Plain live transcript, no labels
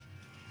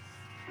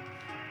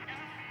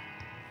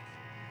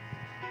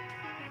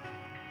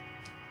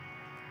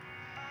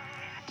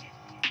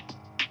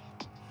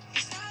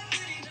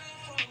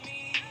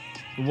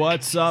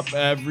What's up,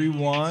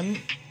 everyone?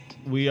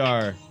 We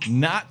are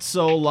not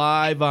so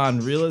live on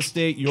real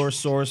estate, your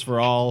source for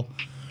all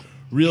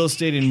real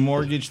estate and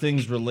mortgage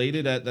things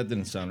related. That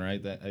didn't sound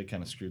right. I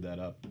kind of screwed that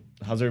up.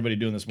 How's everybody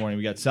doing this morning?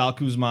 We got Sal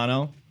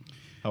Kuzmano.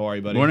 How are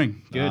you, buddy?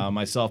 Morning. Good.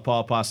 Myself,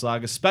 Paul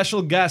Apostolaga.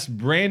 Special guest,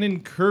 Brandon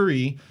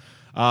Curry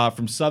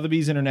from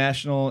Sotheby's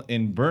International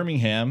in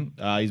Birmingham.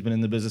 He's been in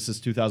the business since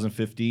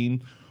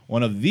 2015.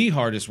 One of the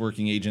hardest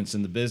working agents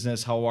in the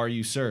business. How are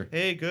you, sir?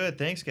 Hey, good.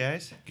 Thanks,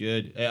 guys.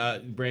 Good.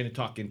 Brandon,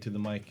 talk into the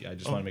mic. I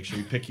just want to make sure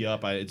we pick you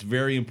up. It's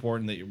very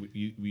important that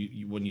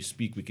you when you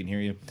speak, we can hear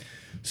you.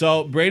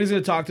 So Brandon's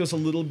going to talk to us a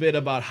little bit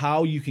about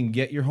how you can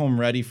get your home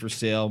ready for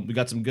sale. We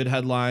got some good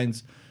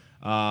headlines.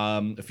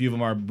 A few of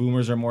them are: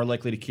 boomers are more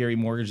likely to carry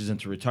mortgages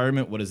into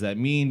retirement. What does that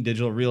mean?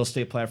 Digital real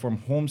estate platform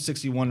Home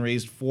 61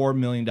 raised $4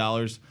 million.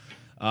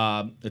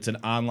 It's an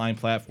online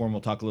platform.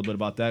 We'll talk a little bit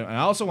about that. And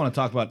I also want to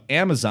talk about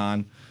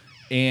Amazon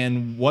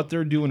and what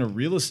they're doing to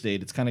real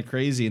estate. It's kind of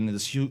crazy, and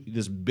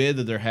this bid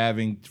that they're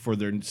having for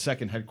their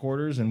second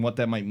headquarters and what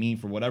that might mean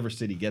for whatever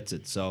city gets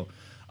it. So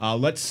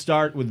let's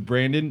start with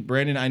Brandon.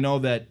 Brandon, I know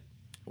that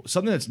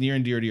something that's near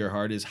and dear to your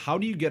heart is how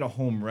do you get a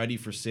home ready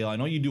for sale? I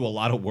know you do a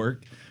lot of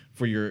work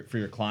for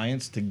your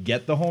clients to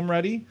get the home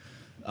ready.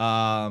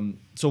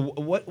 So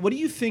what do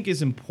you think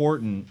is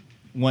important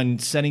when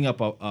setting up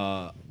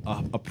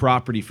a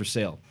property for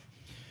sale?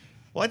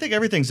 Well, I think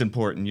everything's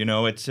important. You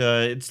know,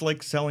 it's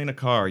like selling a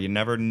car. You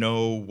never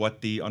know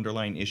what the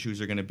underlying issues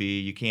are going to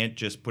be. You can't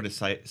just put a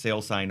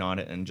sale sign on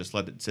it and just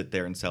let it sit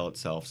there and sell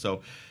itself.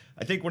 So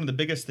I think one of the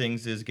biggest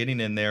things is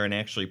getting in there and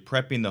actually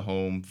prepping the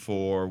home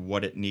for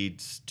what it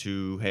needs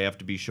to have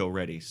to be show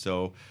ready.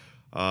 So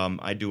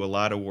I do a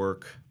lot of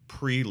work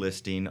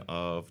pre-listing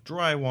of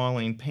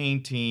drywalling,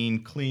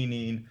 painting,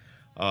 cleaning,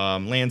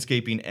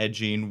 landscaping,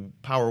 edging,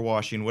 power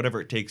washing,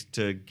 whatever it takes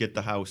to get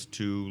the house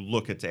to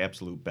look its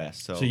absolute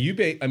best. So you,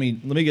 let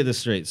me get this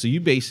straight. So you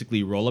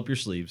basically roll up your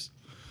sleeves,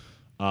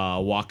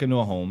 walk into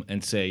a home,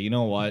 and say, you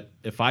know what?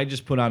 If I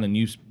just put on a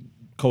new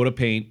coat of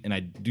paint and I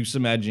do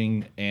some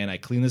edging and I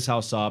clean this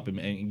house up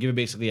and give it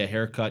basically a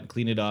haircut,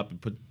 clean it up,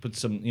 and put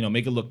some,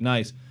 make it look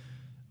nice.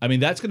 I mean,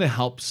 that's going to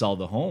help sell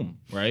the home,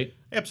 right?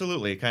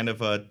 Absolutely. Kind of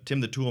Tim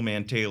the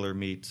Toolman Taylor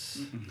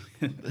meets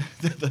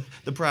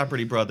the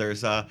Property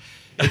Brothers.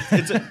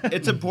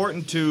 It's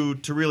important to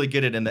really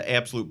get it in the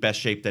absolute best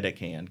shape that it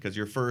can, because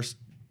your first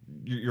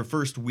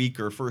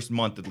week or first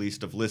month at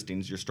least of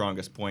listings, your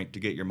strongest point to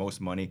get your most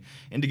money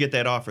and to get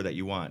that offer that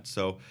you want.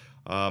 So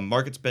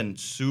market's been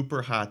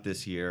super hot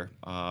this year.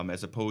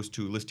 As opposed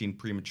to listing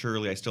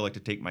prematurely, I still like to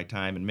take my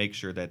time and make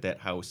sure that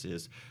house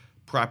is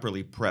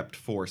properly prepped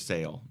for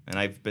sale. And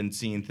I've been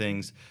seeing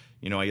things,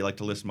 I like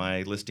to list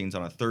my listings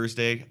on a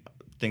Thursday.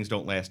 Things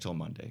don't last till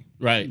Monday.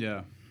 Right.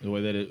 Yeah. The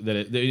way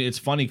that it's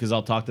funny because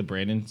I'll talk to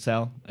Brandon,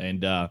 Sal,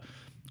 and I'm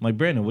like,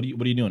 Brandon, what are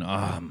you doing?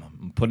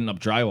 I'm putting up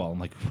drywall. I'm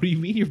like, what do you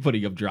mean you're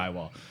putting up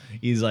drywall?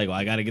 He's like, well,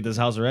 I got to get this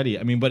house ready.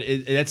 I mean, but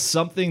that's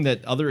something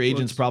that other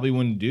agents probably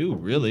wouldn't do,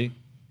 really.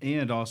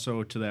 And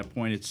also to that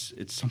point,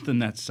 it's something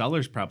that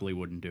sellers probably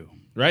wouldn't do.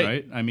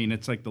 Right. I mean,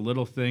 it's like the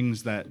little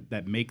things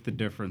that make the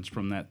difference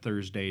from that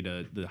Thursday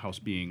to the house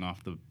being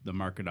off the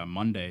market on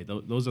Monday.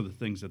 Those are the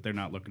things that they're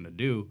not looking to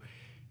do.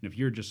 And if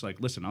you're just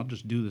like, listen, I'll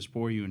just do this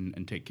for you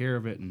and take care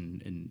of it,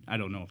 and I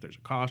don't know if there's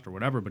a cost or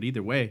whatever, but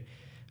either way,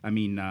 I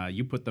mean,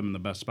 you put them in the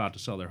best spot to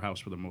sell their house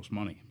for the most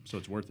money, so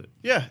it's worth it.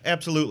 Yeah,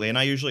 absolutely. And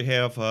I usually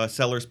have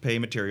sellers pay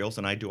materials,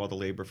 and I do all the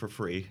labor for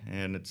free.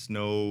 And it's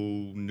no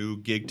new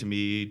gig to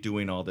me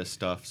doing all this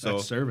stuff. So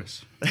That's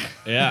service.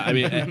 Yeah, I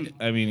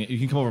mean, you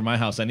can come over to my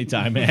house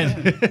anytime,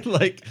 man.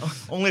 Like,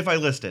 only if I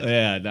list it.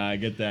 yeah, no, I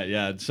get that.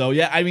 Yeah, so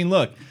yeah, I mean,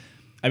 look,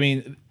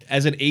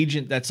 as an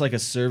agent, that's like a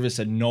service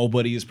that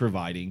nobody is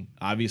providing.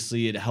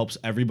 Obviously, it helps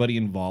everybody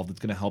involved.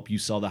 It's going to help you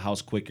sell the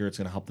house quicker. It's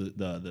going to help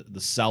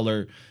the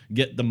seller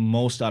get the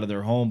most out of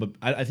their home. But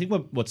I think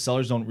what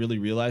sellers don't really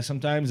realize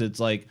sometimes, it's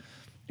like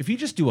if you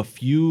just do a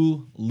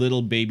few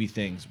little baby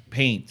things,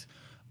 paint,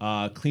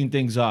 clean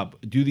things up,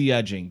 do the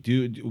edging,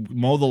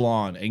 mow the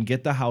lawn, and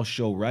get the house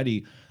show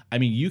ready. I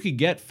mean, you could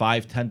get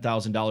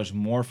 $5,000-$10,000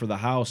 more for the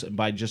house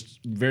by just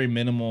very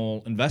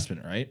minimal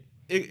investment, right?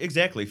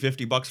 Exactly.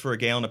 $50 for a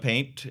gallon of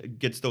paint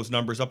gets those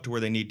numbers up to where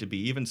they need to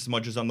be. Even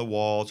smudges on the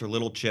walls or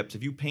little chips.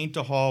 If you paint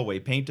a hallway,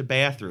 paint a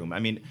bathroom.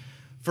 I mean,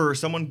 for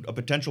a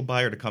potential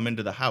buyer to come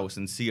into the house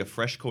and see a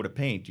fresh coat of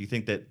paint, you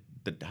think that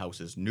the house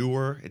is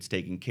newer, it's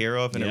taken care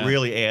of, and it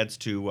really adds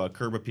to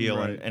curb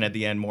appeal and at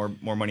the end, more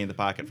money in the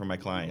pocket for my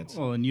clients.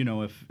 Well, and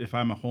if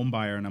I'm a home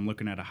buyer and I'm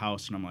looking at a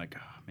house and I'm like,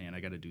 oh, man, I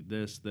got to do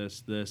this,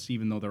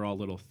 even though they're all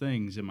little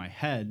things in my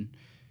head,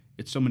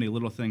 it's so many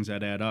little things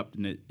that add up,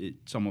 and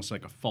it's almost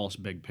like a false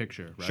big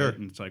picture, right? Sure.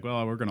 And it's like,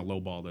 well, we're going to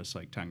lowball this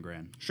like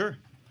 $10,000. Sure.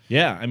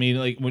 Yeah, I mean,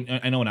 like when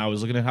I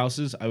was looking at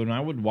houses, when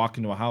I would walk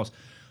into a house,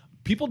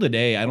 I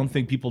don't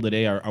think people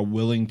today are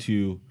willing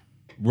to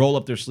roll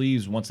up their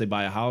sleeves once they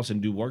buy a house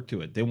and do work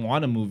to it. They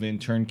want to move in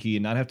turnkey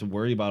and not have to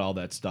worry about all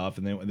that stuff,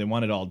 and they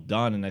want it all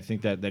done. And I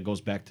think that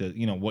goes back to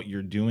what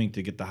you're doing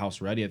to get the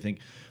house ready. I think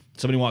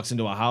somebody walks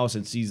into a house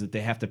and sees that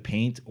they have to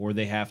paint or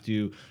they have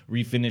to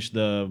refinish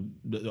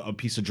a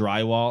piece of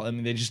drywall. I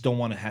mean, they just don't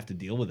want to have to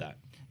deal with that.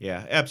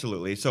 Yeah,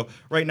 absolutely. So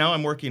right now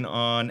I'm working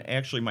on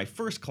actually my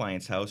first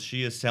client's house.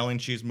 She is selling.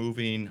 She's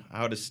moving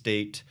out of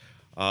state.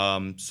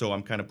 So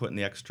I'm kind of putting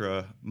the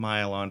extra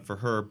mile on for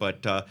her.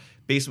 But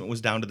basement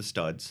was down to the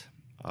studs.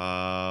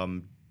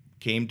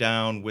 Came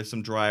down with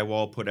some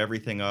drywall, put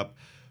everything up.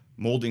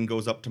 Molding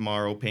goes up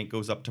tomorrow. Paint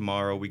goes up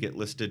tomorrow. We get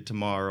listed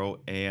tomorrow.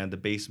 And the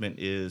basement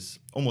is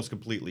almost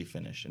completely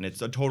finished. And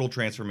it's a total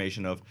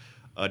transformation of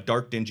a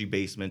dark, dingy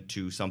basement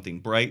to something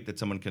bright that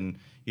someone can,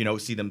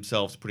 see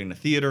themselves putting a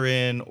theater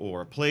in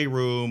or a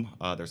playroom.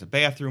 There's a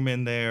bathroom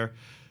in there.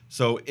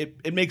 So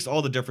it makes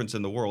all the difference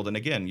in the world. And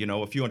again,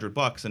 a few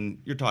 $100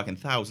 and you're talking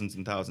thousands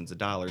and thousands of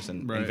dollars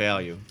in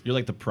value. You're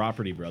like the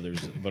Property Brothers,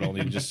 but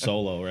only just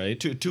solo, right?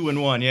 Two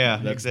in one,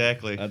 yeah,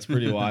 exactly. That's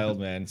pretty wild,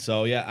 man.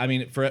 So, yeah, I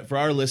mean, for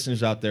our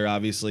listeners out there,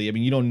 obviously, I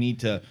mean, you don't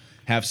need to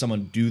have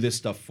someone do this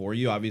stuff for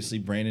you. Obviously,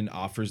 Brandon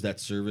offers that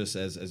service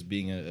as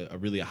being a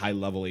really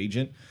high-level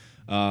agent.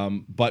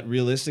 But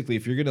realistically,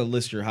 if you're going to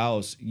list your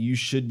house, you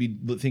should be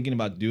thinking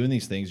about doing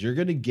these things. You're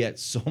going to get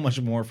so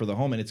much more for the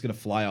home, and it's going to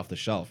fly off the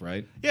shelf,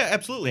 right? Yeah,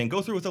 absolutely. And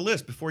go through with a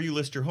list before you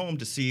list your home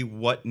to see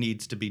what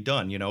needs to be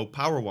done.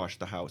 Power wash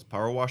the house,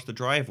 power wash the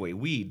driveway,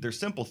 weed. There's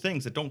simple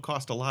things that don't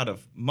cost a lot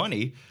of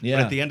money. Yeah.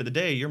 But at the end of the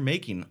day, you're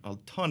making a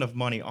ton of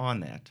money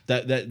on that.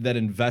 That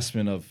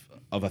investment of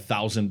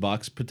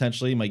 $1,000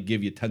 potentially might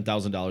give you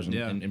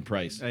 $10,000 in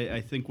price.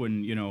 I think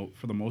when,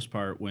 for the most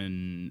part,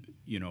 when,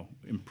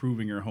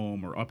 improving your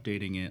home or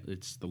updating it,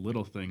 it's the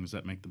little things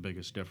that make the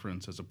biggest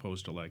difference as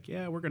opposed to like,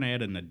 we're going to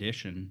add an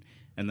addition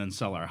and then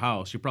sell our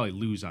house. You probably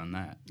lose on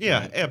that.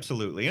 Yeah, right?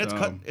 Absolutely.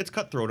 And it's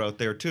cutthroat out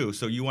there too.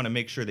 So you want to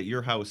make sure that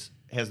your house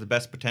has the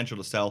best potential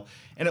to sell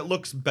and it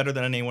looks better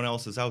than anyone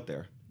else's out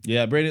there.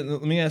 Yeah, Brandon,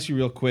 let me ask you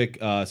real quick,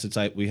 since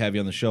we have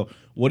you on the show.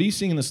 What are you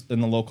seeing in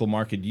the local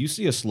market? Do you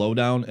see a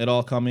slowdown at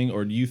all coming,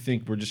 or do you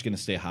think we're just going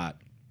to stay hot?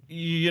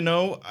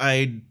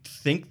 I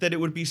think that it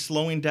would be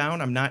slowing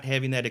down. I'm not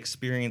having that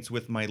experience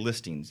with my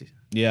listings.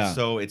 Yeah.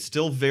 So it's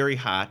still very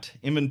hot.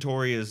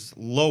 Inventory is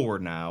lower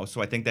now,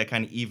 so I think that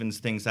kind of evens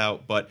things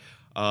out. But,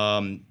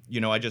 I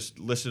just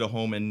listed a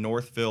home in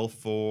Northville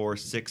for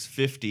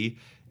 $650.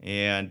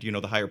 And,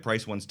 the higher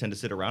price ones tend to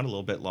sit around a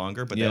little bit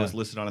longer, but that was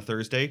listed on a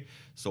Thursday,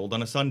 sold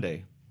on a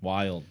Sunday.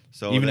 Wild.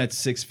 So even at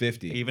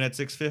 $650. Even at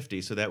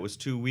 $650. So that was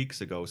 2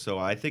 weeks ago. So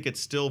I think it's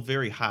still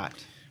very hot.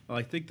 Well,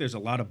 I think there's a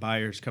lot of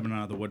buyers coming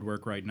out of the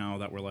woodwork right now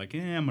that were like,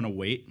 I'm going to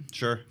wait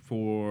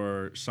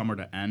for summer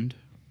to end,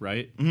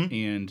 right? Mm-hmm.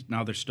 And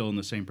now they're still in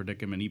the same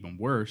predicament, even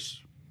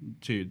worse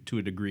to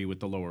a degree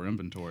with the lower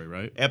inventory,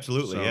 right?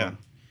 Absolutely, yeah.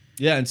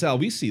 Yeah, and Sal,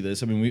 we see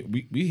this. I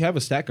mean, we have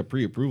a stack of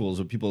pre-approvals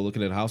of people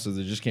looking at houses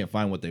that just can't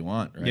find what they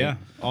want, right? Yeah,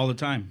 all the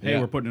time. Hey,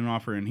 we're putting an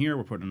offer in here.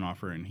 We're putting an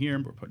offer in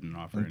here. We're putting an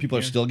offer in here. People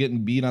are still getting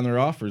beat on their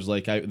offers.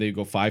 Like they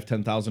go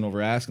 $5,000-$10,000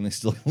 over ask, and they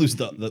still lose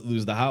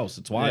the house.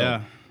 It's wild.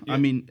 Yeah. I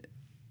mean,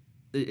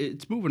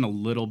 it's moving a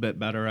little bit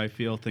better. I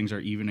feel things are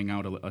evening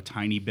out a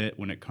tiny bit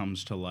when it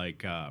comes to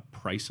like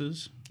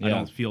prices. Yeah. I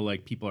don't feel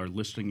like people are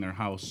listing their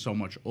house so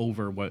much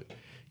over what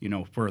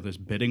for this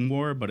bidding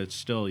war, but it's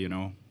still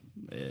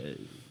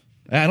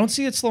I don't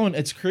see it slowing.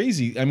 It's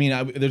crazy. I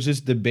mean, there's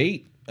this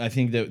debate. I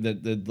think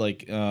that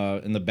like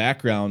in the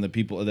background that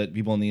people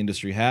in the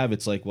industry have.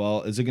 It's like,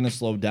 well, is it going to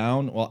slow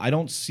down? Well, I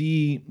don't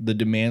see the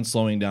demand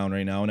slowing down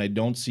right now, and I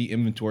don't see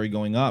inventory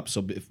going up.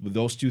 So if with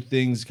those two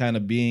things kind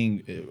of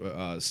being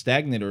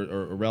stagnant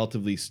or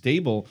relatively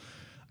stable,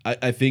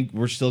 I think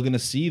we're still going to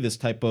see this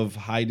type of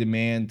high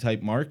demand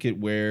type market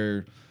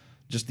where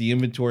just the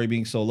inventory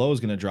being so low is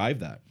going to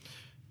drive that.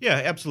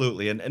 Yeah,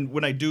 absolutely. And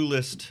when I do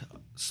list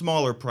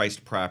smaller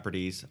priced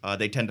properties,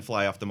 they tend to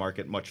fly off the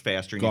market much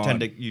faster,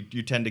 and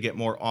you tend to get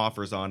more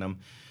offers on them.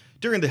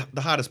 During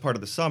the hottest part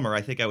of the summer,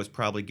 I think I was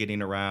probably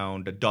getting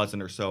around a dozen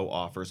or so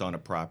offers on a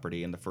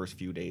property in the first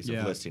few days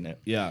of listing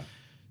it. Yeah.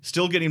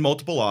 Still getting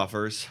multiple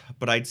offers,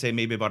 but I'd say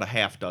maybe about a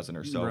half dozen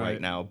or so right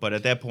now. But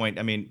at that point,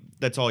 I mean,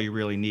 that's all you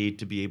really need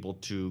to be able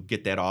to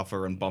get that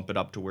offer and bump it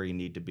up to where you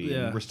need to be.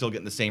 Yeah. And we're still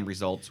getting the same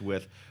results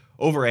with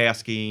over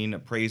asking,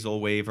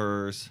 appraisal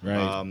waivers,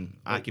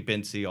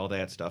 occupancy, all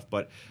that stuff.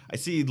 But I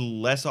see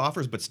less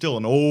offers, but still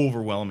an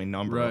overwhelming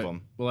number of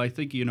them. Well, I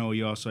think,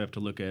 you also have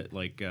to look at,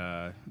 like,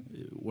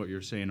 what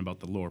you're saying about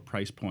the lower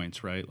price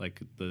points, right?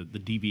 Like the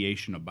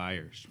deviation of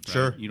buyers. Right?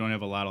 Sure. You don't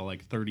have a lot of,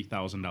 like,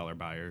 $30,000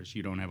 buyers.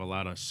 You don't have a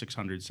lot of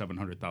 $600,000,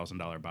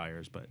 $700,000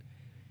 buyers. But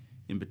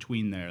in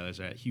between there's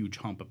that huge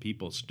hump of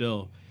people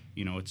still.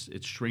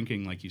 It's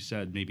shrinking, like you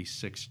said, maybe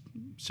six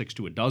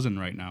to a dozen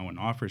right now when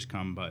offers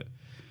come, but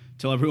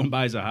until everyone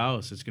buys a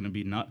house, it's going to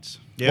be nuts.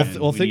 Yeah.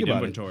 Well, think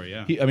about inventory,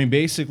 it. Yeah.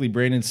 Basically,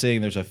 Brandon's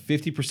saying there's a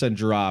 50%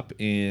 drop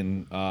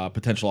in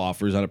potential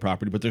offers on a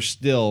property, but there's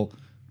still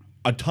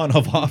a ton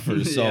of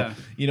offers. So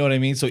you know what I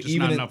mean. So just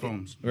even not enough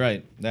homes,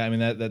 right?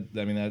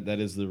 That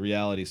is the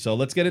reality. So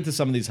let's get into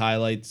some of these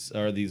highlights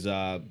or these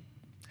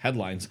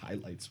Headlines,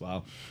 highlights.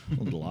 Wow,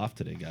 a little off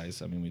today,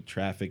 guys. I mean, with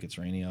traffic, it's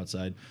raining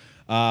outside.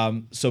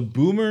 So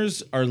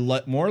boomers are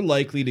more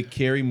likely to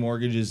carry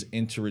mortgages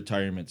into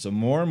retirement. So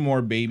more and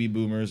more baby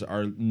boomers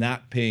are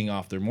not paying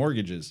off their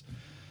mortgages.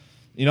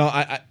 You know,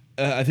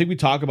 I think we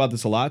talk about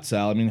this a lot,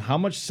 Sal. I mean, how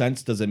much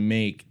sense does it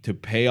make to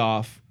pay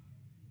off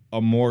a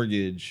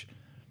mortgage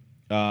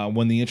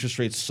when the interest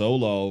rate's so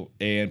low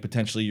and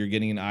potentially you're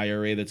getting an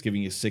IRA that's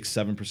giving you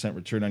 6-7%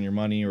 return on your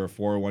money, or a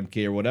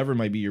 401k or whatever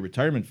might be your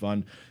retirement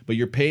fund, but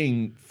you're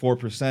paying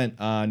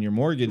 4% on your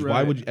mortgage? Right.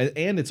 Why would you?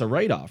 And it's a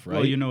write-off, right?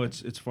 Well, you know,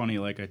 it's funny.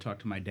 Like, I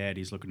talked to my dad.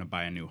 He's looking to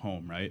buy a new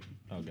home, right?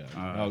 Okay.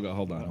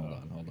 Hold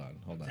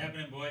on. What's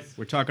happening, boys?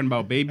 We're talking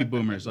about baby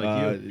boomers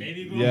like you.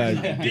 Baby boomers.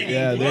 Yeah, Baby-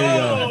 yeah, there you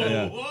go.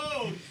 Yeah.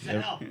 Whoa,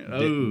 Sal.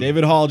 Oh.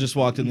 David Hall just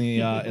walked in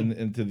the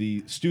into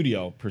the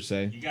studio per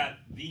se. You got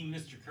the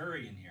Mr.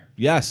 Curry in here.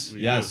 Yes,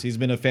 Yeah. yes, he's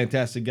been a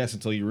fantastic guest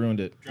until you ruined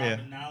it.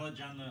 Dropping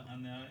knowledge on the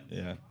audience.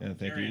 Yeah, thank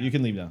Carry you. on. You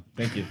can leave now.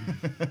 Thank you.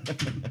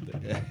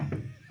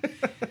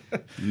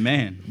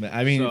 Man.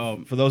 I mean,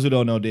 So- for those who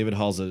don't know, David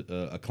Hall's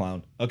a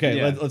clown. Okay,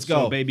 Yeah, let's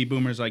go. So baby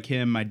boomers like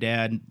him, my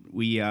dad,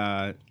 we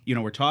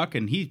we're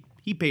talking.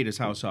 He paid his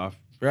house off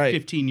Right.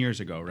 15 years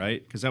ago,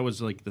 right? Because that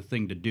was like the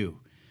thing to do.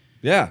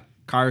 Yeah,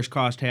 Cars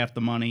cost half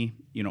the money.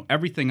 You know,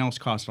 everything else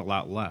cost a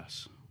lot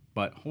less.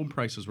 But home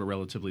prices were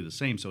relatively the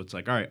same. So it's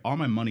like, all right, all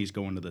my money's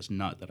going to this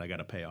nut that I got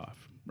to pay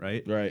off,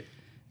 right? right.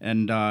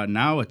 And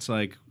now it's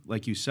like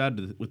you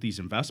said, with these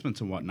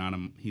investments and whatnot,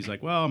 he's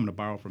like, well, I'm going to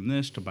borrow from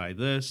this to buy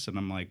this. And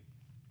I'm like,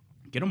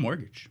 get a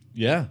mortgage.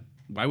 Yeah,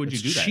 Why would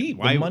It's you do that? cheap.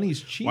 The Why, money's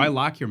cheap. Why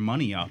lock your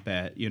money up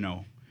at,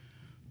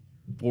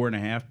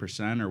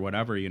 4.5% or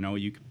whatever,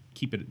 you could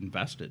keep it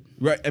invested.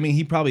 right. I mean,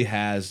 he probably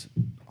has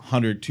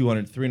 $100,000,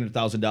 $200,000,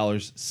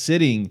 $300,000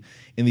 sitting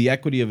in the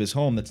equity of his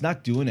home that's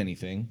not doing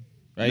anything.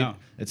 Right? No.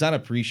 It's not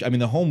appreciate. I mean,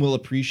 the home will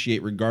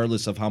appreciate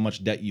regardless of how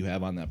much debt you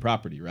have on that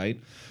property, right?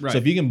 Right. So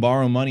if you can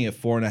borrow money at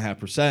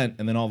 4.5%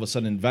 and then all of a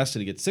sudden invest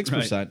it, get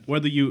 6%. Right.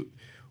 Whether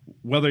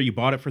you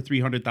bought it for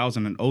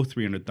 $300,000 and owe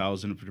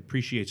 $300,000, if it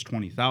appreciates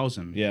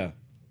 $20,000, Yeah.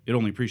 it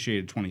only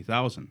appreciated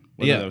 $20,000.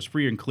 Whether Yeah. that was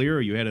free and clear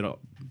or you had it all.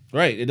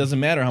 Right. It doesn't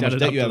matter how Debt much it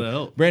debt up you to have. the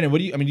hilt. Brandon,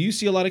 do you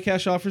see a lot of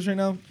cash offers right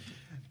now?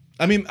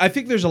 I mean, I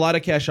think there's a lot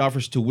of cash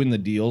offers to win the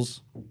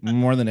deals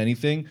more than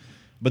anything,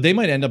 but they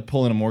might end up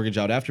pulling a mortgage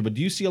out after. But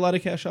do you see a lot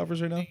of cash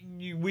offers right now?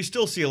 We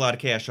still see a lot of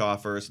cash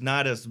offers,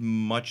 not as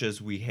much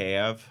as we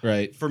have.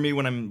 Right. For me,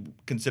 when I'm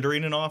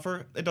considering an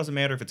offer, it doesn't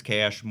matter if it's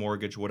cash,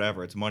 mortgage,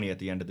 whatever. It's money at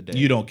the end of the day.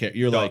 You don't care.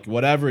 You're No. like,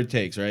 whatever it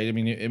takes, right? I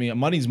mean,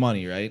 money's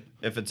money, right?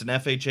 If it's an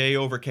FHA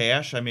over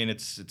cash, I mean,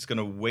 it's going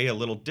to weigh a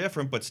little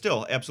different, but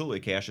still, absolutely,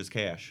 cash is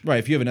cash. Right.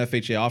 If you have an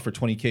FHA offer,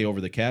 $20K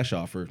over the cash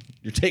offer,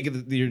 you're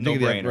taking the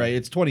No-brainer. right.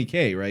 It's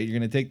 $20K, right? You're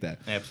going to take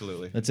that.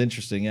 Absolutely. That's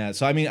interesting. Yeah.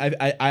 So I mean,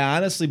 I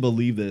honestly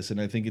believe this, and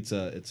I think it's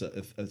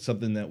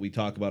something that we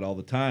talk about all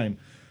the time.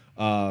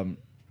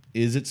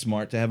 Is it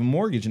smart to have a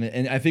mortgage?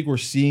 And I think we're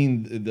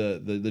seeing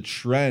the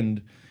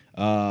trend,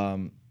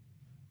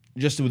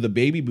 just with the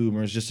baby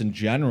boomers, just in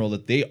general,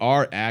 that they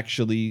are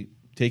actually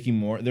taking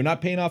more. They're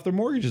not paying off their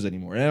mortgages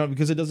anymore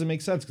because it doesn't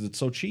make sense because it's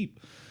so cheap.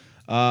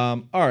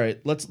 All right,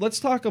 let's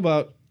talk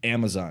about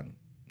Amazon.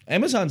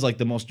 Amazon's like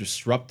the most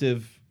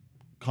disruptive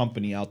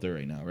company out there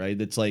right now, right?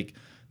 It's like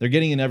they're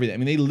getting in everything. I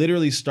mean, they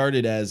literally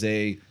started as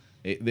they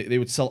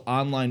would sell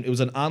online. It was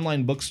an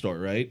online bookstore,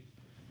 right?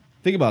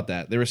 Think about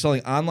that. They were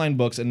selling online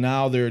books, and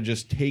now they're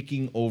just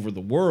taking over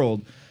the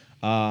world.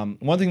 One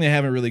thing they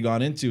haven't really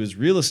gone into is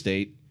real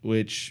estate,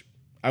 which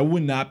I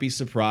would not be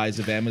surprised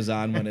if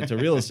Amazon went into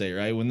real estate,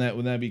 right?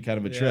 Wouldn't that be kind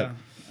of a trip?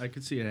 I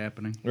could see it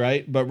happening.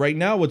 Right? But right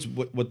now,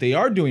 what they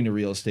are doing to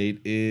real estate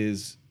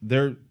is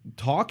they're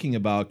talking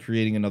about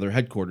creating another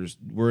headquarters.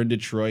 We're in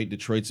Detroit.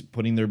 Detroit's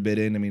putting their bid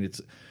in.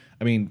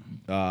 I mean,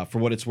 for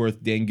what it's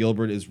worth, Dan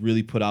Gilbert has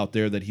really put out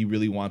there that he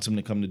really wants them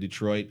to come to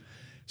Detroit.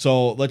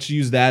 So let's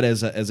use that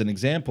as an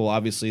example.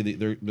 Obviously,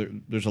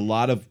 there's a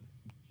lot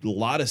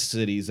of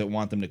cities that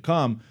want them to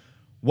come.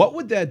 What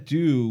would that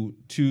do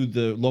to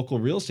the local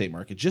real estate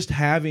market? Just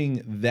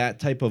having that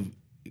type of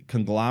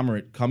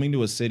conglomerate coming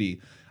to a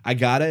city, I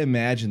gotta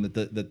imagine that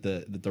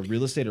the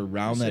real estate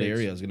around that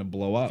area is going to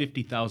blow up.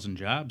 50,000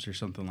 jobs or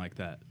something like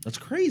that. That's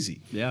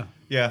crazy. Yeah.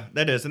 Yeah,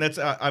 that is. And that's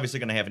obviously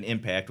going to have an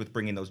impact with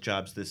bringing those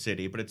jobs to the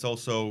city, but it's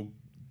also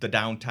the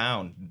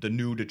downtown, the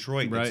new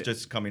Detroit that's Right.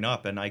 just coming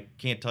up. And I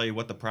can't tell you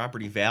what the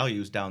property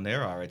values down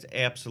there are. It's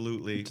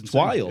absolutely... It's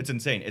wild. It's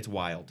insane. It's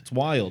wild. It's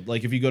wild.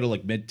 Like if you go to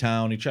like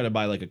Midtown, you try to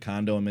buy like a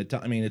condo in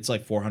Midtown. I mean, it's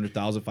like $400,000,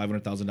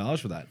 $500,000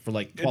 for that, for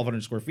like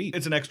 1,200 square feet.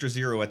 It's an extra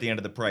zero at the end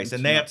of the price.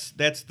 And that's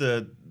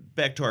the...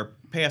 Back to our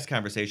past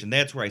conversation,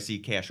 that's where I see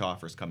cash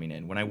offers coming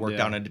in when I work Yeah.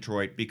 down in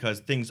Detroit because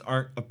things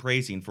aren't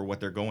appraising for what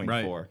they're going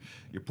Right. for.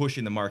 You're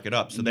pushing the market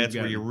up. So You've that's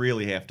where got- you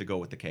really have to go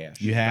with the cash.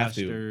 You have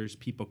to. Investors,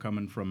 people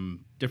coming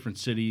from different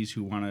cities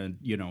who want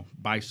to,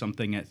 buy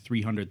something at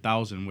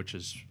 $300,000, which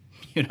is,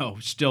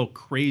 still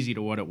crazy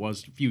to what it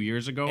was a few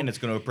years ago. And it's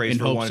gonna appraise in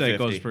for hopes that it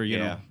 150, goes for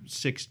yeah.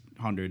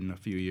 600 in a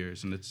few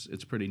years, and it's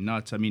pretty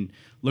nuts. I mean,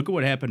 look at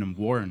what happened in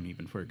Warren,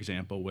 even for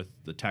example, with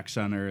the tech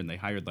center, and they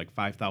hired like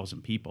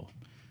 5,000 people.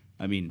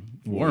 I mean,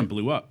 Warren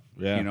blew up.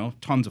 Yeah. You know,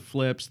 tons of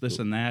flips, this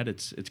and that.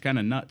 It's kind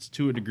of nuts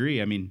to a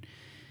degree. I mean,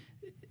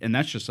 and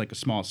that's just like a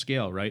small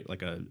scale, right?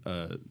 Like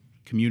a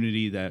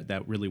community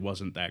that really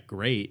wasn't that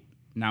great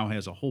now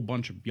has a whole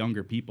bunch of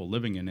younger people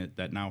living in it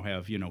that now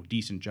have, you know,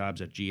 decent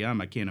jobs at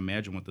GM. I can't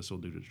imagine what this will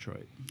do to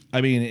Detroit.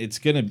 I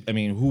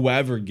mean,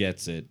 whoever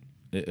gets it,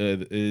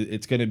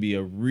 it's going to be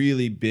a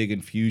really big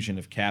infusion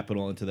of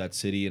capital into that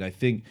city. And I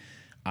think,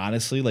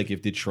 honestly, like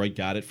if Detroit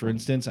got it, for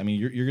instance, I mean,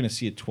 you're going to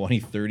see a 20,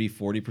 30,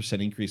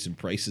 40% increase in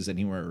prices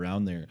anywhere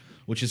around there,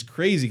 which is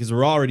crazy because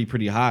we're already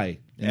pretty high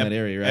in that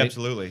area, right?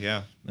 Absolutely,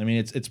 yeah. I mean,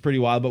 it's pretty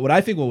wild. But what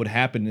I think what would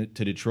happen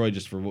to Detroit,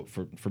 just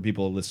for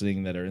people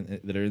listening that are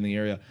in the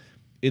area,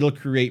 it'll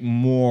create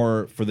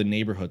more for the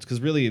neighborhoods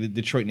because really the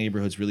Detroit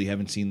neighborhoods really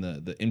haven't seen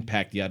the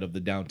impact yet of the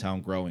downtown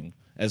growing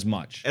as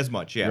much.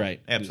 Yeah.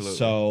 Right. Absolutely.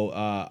 So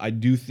I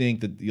do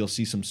think that you'll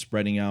see some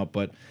spreading out.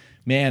 But,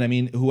 man, I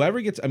mean,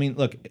 whoever gets – I mean,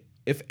 look,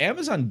 if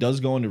Amazon does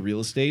go into real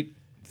estate,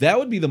 that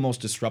would be the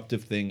most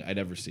disruptive thing I'd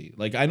ever see.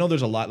 Like, I know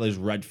there's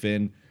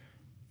Redfin.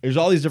 There's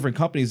all these different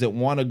companies that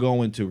want to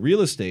go into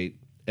real estate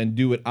and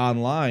do it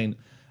online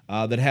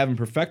that haven't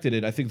perfected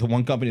it. I think the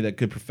one company that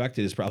could perfect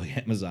it is probably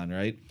Amazon,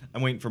 right?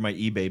 I'm waiting for my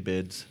eBay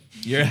bids.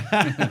 You're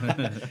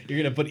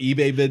gonna put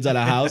eBay bids on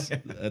a house?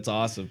 That's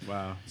awesome.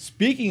 Wow.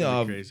 Speaking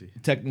of crazy.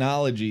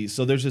 technology,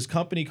 so there's this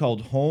company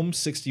called Home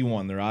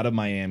 61. They're out of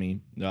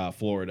Miami,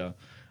 Florida.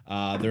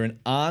 They're an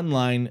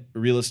online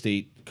real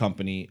estate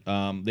company.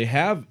 They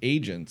have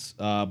agents,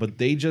 but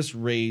they just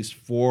raised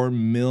 $4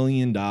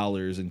 million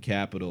in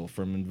capital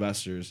from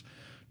investors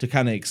to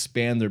kind of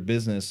expand their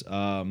business.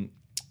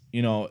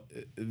 You know,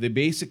 they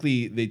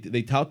basically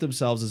they tout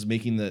themselves as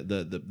making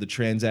the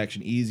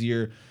transaction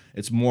easier.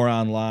 It's more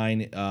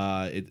online.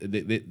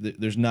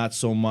 There's not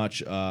so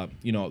much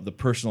you know, the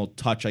personal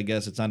touch, I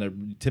guess. It's not a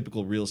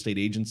typical real estate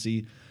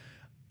agency.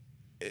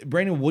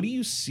 Brandon, what do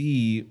you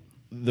see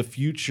the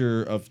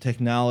future of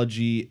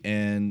technology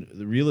and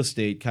the real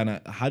estate kind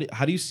of how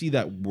do you see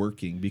that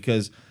working?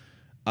 Because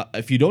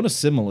if you don't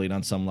assimilate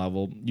on some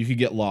level, you could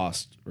get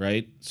lost,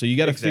 right? So you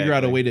got to figure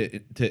out a way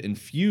to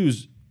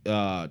infuse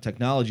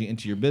technology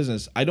into your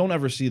business. I don't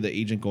ever see the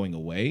agent going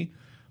away,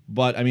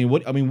 but I mean,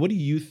 what do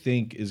you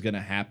think is going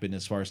to happen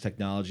as far as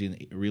technology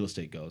and real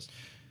estate goes?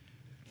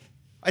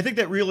 I think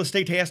that real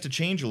estate has to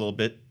change a little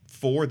bit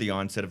for the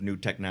onset of new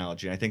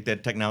technology. I think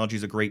that technology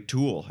is a great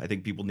tool. I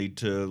think people need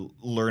to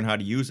learn how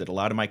to use it. A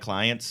lot of my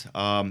clients,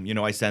 you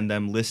know, I send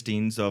them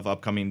listings of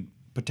upcoming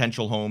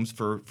potential homes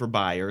for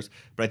buyers,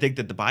 but I think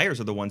that the buyers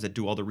are the ones that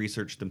do all the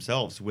research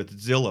themselves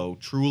with Zillow,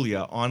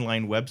 Trulia,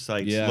 online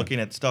websites, looking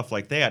at stuff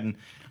like that. And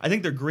I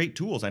think they're great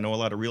tools. I know a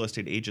lot of real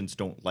estate agents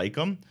don't like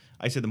them.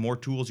 I say the more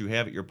tools you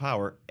have at your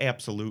power,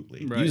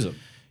 absolutely. Right. Use them.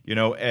 You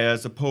know,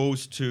 as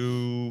opposed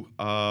to,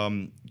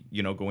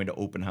 you know, going to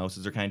open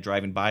houses or kind of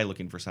driving by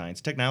looking for signs.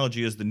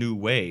 Technology is the new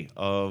way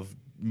of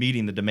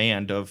meeting the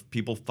demand of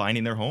people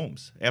finding their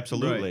homes.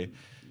 Absolutely. Right.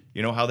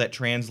 You know, how that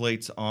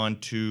translates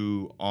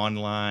onto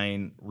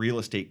online real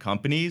estate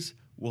companies,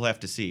 we'll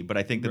have to see. But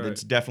I think that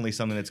it's definitely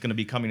something that's going to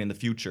be coming in the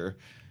future.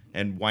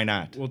 And why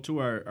not? Well, to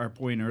our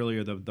point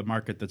earlier, the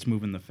market that's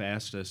moving the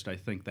fastest, I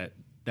think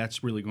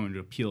that's really going to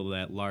appeal to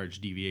that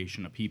large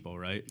deviation of people,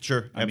 right?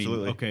 Sure,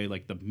 absolutely. I mean, okay,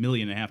 like the $1.5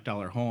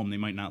 million home, they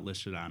might not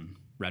list it on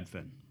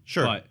Redfin.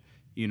 Sure. But,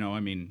 you know, I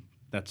mean,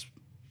 that's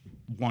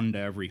 1 to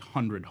every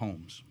 100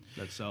 homes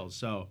that sells.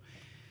 So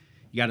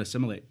you got to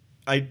assimilate.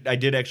 I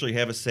did actually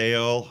have a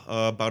sale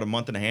about a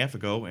month and a half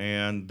ago,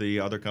 and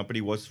the other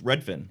company was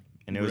Redfin.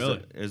 And it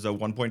was a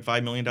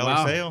 $1.5 million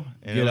sale.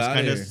 And Get it was outta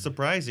kind of here.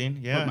 surprising.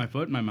 Yeah. Put my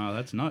foot in my mouth.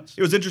 That's nuts.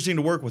 It was interesting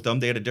to work with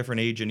them. They had a different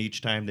agent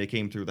each time they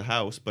came through the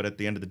house, but at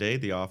the end of the day,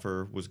 the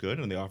offer was good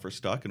and the offer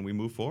stuck, and we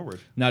moved forward.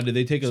 Now, did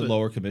they take a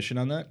lower commission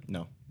on that?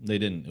 No, They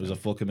didn't. It was a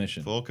full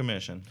commission. full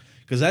commission.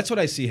 Because that's what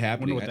I see I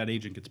happening. wonder what that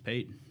agent gets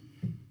paid.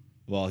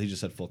 Well, he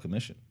just said full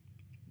commission.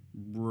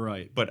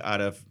 Right. But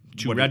out of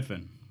To what-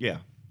 Redfin. yeah,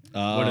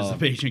 What does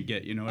the agent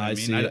get? You know what I mean?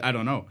 see it. I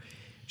don't know.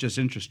 Just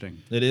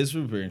interesting. It is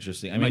super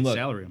interesting. I Might mean, look,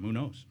 salary him. Who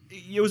knows?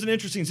 it was an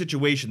interesting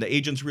situation. The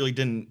agents really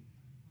didn't,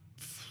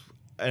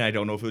 and I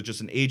don't know if it was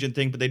just an agent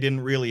thing, but they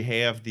didn't really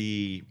have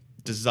the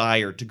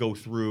desire to go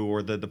through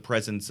or the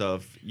presence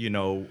of, you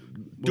know,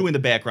 doing the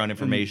background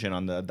information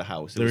on the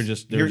house. It They were was,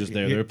 just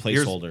there. They're a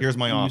placeholder. Here's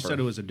my And you offer. said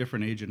it was a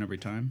different agent every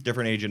time.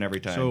 Different agent every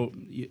time. So,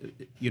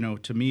 you know,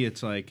 to me,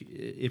 it's like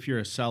if you're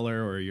a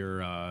seller or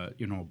you're,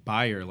 you know, a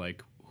buyer,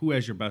 like who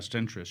has your best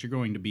interest? You're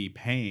going to be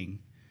paying,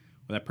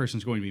 or that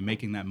person's going to be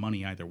making that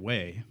money either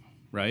way,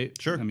 right?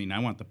 Sure. I mean, I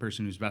want the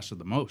person who's vested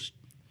the most.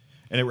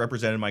 And it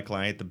represented my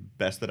client the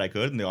best that I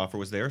could, and the offer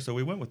was there, so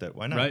we went with it.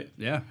 Why not? Right?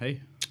 Yeah.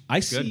 Hey. I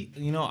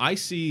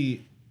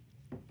see,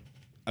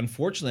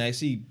 unfortunately, I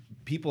see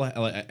people,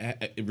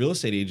 real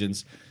estate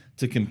agents,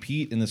 to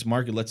compete in this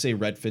market. Let's say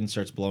Redfin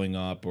starts blowing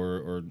up,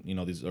 or you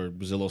know, or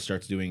Zillow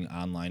starts doing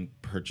online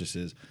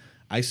purchases.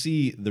 I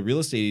see the real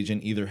estate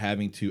agent either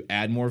having to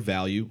add more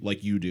value,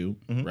 like you do,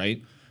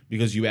 right?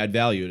 Because you add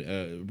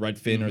value.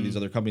 Redfin or these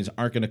other companies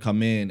aren't going to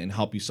come in and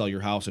help you sell your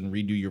house and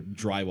redo your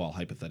drywall,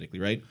 hypothetically,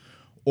 right?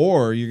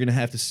 or you're going to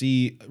have to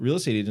see real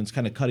estate agents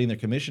kind of cutting their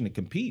commission to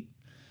compete,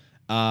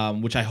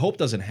 which I hope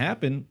doesn't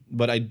happen.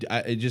 But I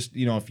just,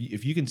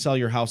 if you can sell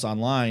your house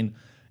online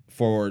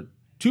for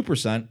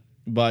 2%,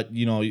 but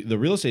the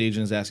real estate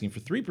agent is asking for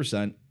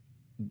 3%,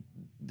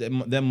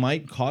 that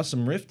might cause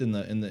some rift in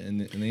the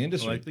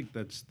industry. Well, I think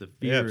that's the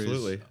fear. Yeah,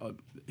 absolutely. Is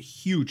a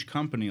huge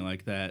company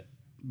like that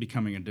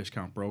becoming a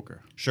discount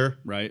broker, Sure.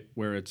 right?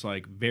 Where it's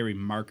like very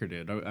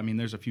marketed. I mean,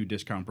 there's a few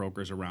discount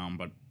brokers around,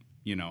 but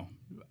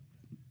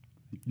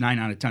 9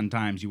 out of 10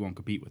 times you won't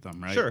compete with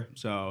them, right? Sure.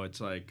 So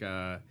it's like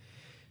that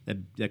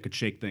could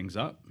shake things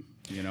up,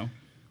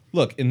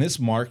 Look, in this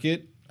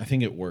market, I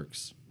think it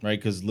works, right?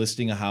 Because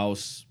listing a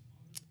house,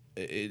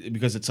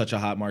 because it's such a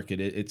hot market,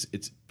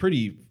 it's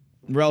pretty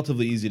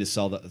relatively easy to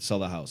sell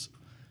the house.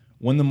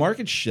 When the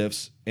market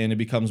shifts and it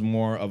becomes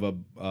more of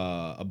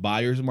a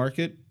buyer's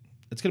market,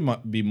 it's going to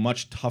be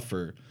much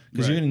tougher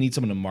because you're going to need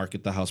someone to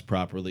market the house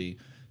properly,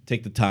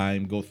 take the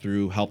time, go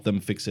through, help them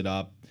fix it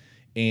up.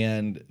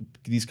 And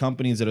these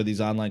companies that are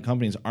these online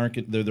companies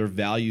their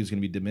value is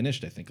going to be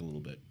diminished, I think, a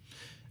little bit.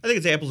 I think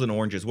it's apples and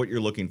oranges. What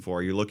you're looking for?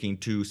 Are you looking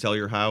to sell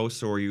your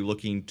house, or are you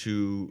looking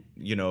to,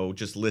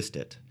 just list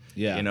it?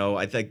 Yeah.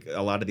 I think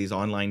a lot of these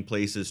online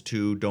places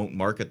too don't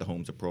market the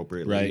homes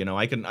appropriately. Right.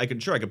 I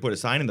could put a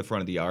sign in the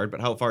front of the yard,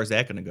 but how far is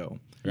that going to go?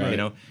 Right.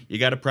 You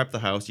got to prep the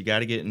house, you got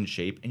to get it in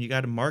shape, and you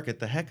got to market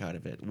the heck out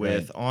of it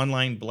with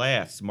online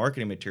blasts,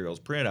 marketing materials,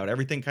 print out,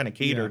 everything kind of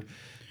catered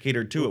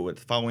to it with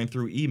following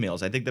through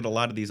emails. I think that a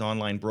lot of these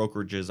online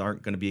brokerages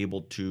aren't going to be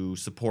able to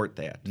support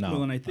that. No,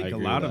 well, and I think a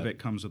agree lot with of that. it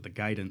comes with the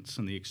guidance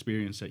and the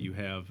experience that you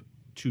have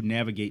to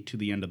navigate to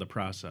the end of the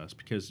process.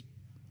 Because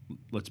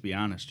let's be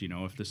honest,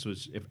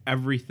 if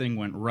everything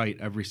went right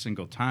every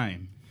single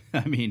time,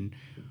 I mean,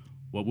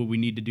 what would we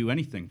need to do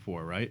anything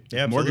for, right?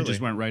 Yeah, if mortgages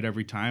absolutely. went right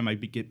every time,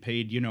 I'd get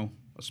paid, a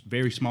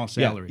very small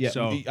salary. Yeah,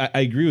 So I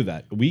agree with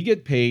that. We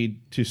get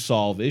paid to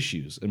solve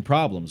issues and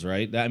problems,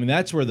 right?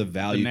 That's where the the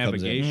value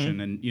comes in.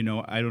 navigation,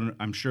 and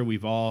I'm sure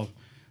we've all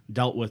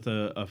dealt with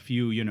a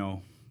few,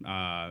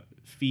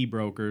 fee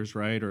brokers,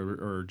 right?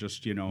 Or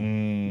just,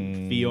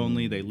 fee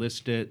only. They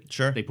list it.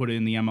 Sure. They put it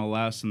in the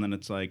MLS, and then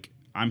it's like,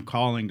 I'm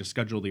calling to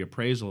schedule the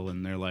appraisal,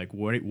 and they're like,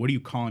 what are you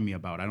calling me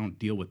about? I don't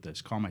deal with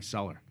this. Call my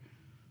seller.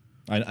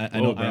 I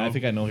know. bro. I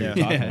think I know who you're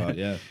talking about.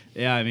 Yeah.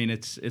 Yeah, I mean,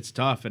 it's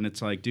tough, and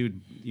it's like,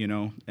 dude,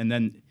 and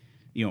then,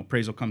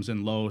 appraisal comes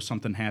in low,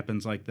 something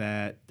happens like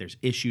that. There's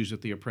issues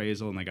with the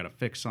appraisal, and they got to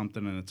fix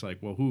something, and it's like,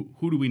 well,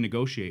 who do we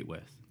negotiate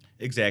with?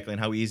 Exactly,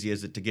 and how easy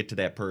is it to get to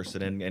that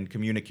person and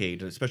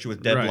communicate, especially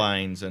with Right.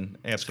 deadlines and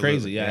absolutely. It's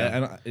crazy.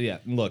 Yeah.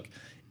 Look,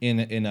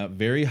 in a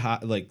very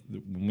hot, like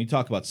when we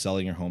talk about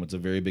selling your home, it's a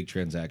very big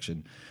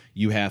transaction.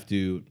 You have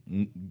to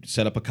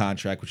set up a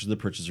contract, which is the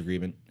purchase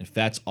agreement. If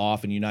that's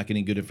off and you're not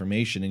getting good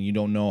information and you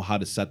don't know how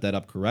to set that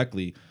up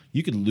correctly,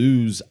 you could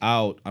lose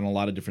out on a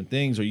lot of different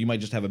things, or you might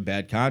just have a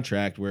bad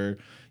contract where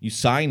you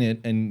sign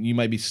it and you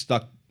might be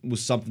stuck with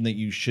something that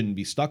you shouldn't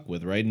be stuck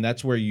with, right? And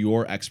that's where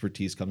your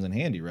expertise comes in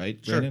handy, right,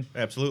 Sure, Brandon?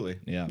 absolutely.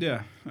 Yeah.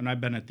 Yeah, and I've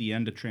been at the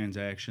end of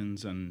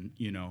transactions, and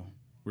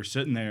we're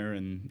sitting there,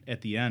 and at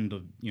the end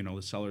of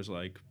the seller's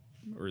like,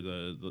 or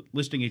the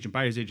listing agent,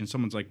 buyer's agent,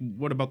 someone's like,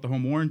 what about the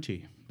home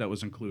warranty that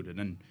was included?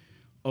 And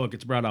it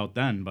gets brought out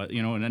then, but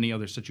in any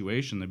other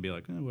situation, they'd be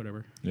like,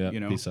 whatever. Yeah,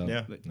 peace out.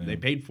 Yeah. They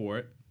paid for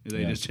it,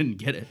 they just didn't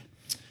get it.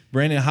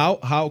 Brandon,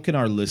 how can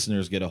our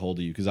listeners get a hold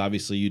of you? Because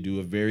obviously you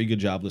do a very good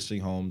job listing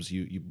homes.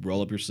 You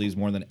roll up your sleeves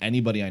more than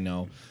anybody I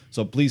know.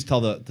 So please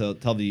tell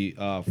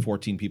the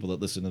 14 people that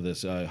listen to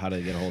this how to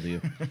get a hold of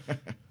you.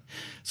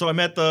 So I'm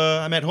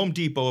at Home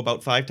Depot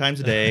about 5 times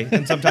a day,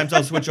 and sometimes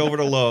I'll switch over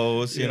to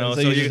Lowe's. So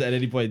you just at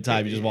any point in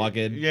time you just walk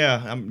in.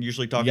 Yeah, I'm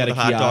usually talking You to got the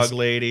a hot kiosk. dog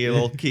lady, a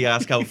little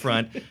kiosk out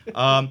front.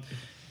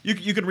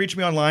 You can reach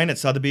me online at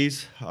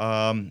Sotheby's.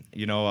 My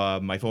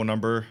phone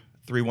number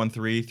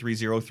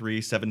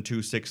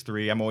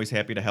 313-303-7263. I'm always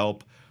happy to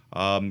help.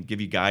 Give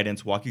you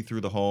guidance, walk you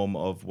through the home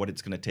of what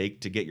it's going to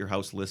take to get your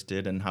house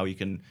listed and how you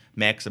can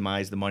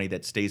maximize the money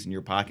that stays in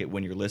your pocket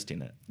when you're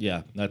listing it.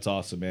 Yeah, that's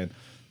awesome, man.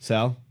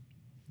 Sal,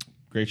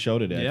 great show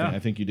today. Yeah. I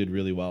think you did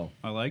really well.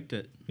 I liked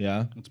it.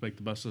 Yeah. Let's make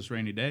the best of this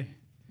rainy day.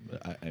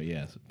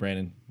 Yes,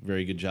 Brandon,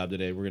 very good job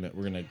today. We're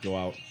gonna go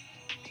out.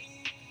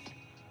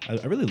 I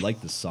really like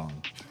this song.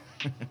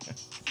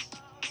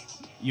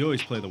 You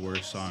always play the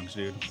worst songs,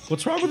 dude.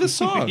 What's wrong with this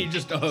song?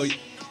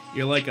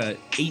 You're like a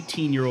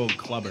 18-year-old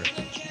clubber.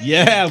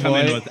 Yeah, Come boy.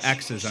 in with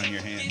X's on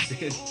your hands.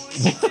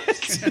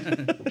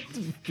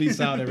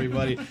 Peace out,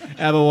 everybody.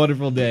 Have a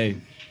wonderful day.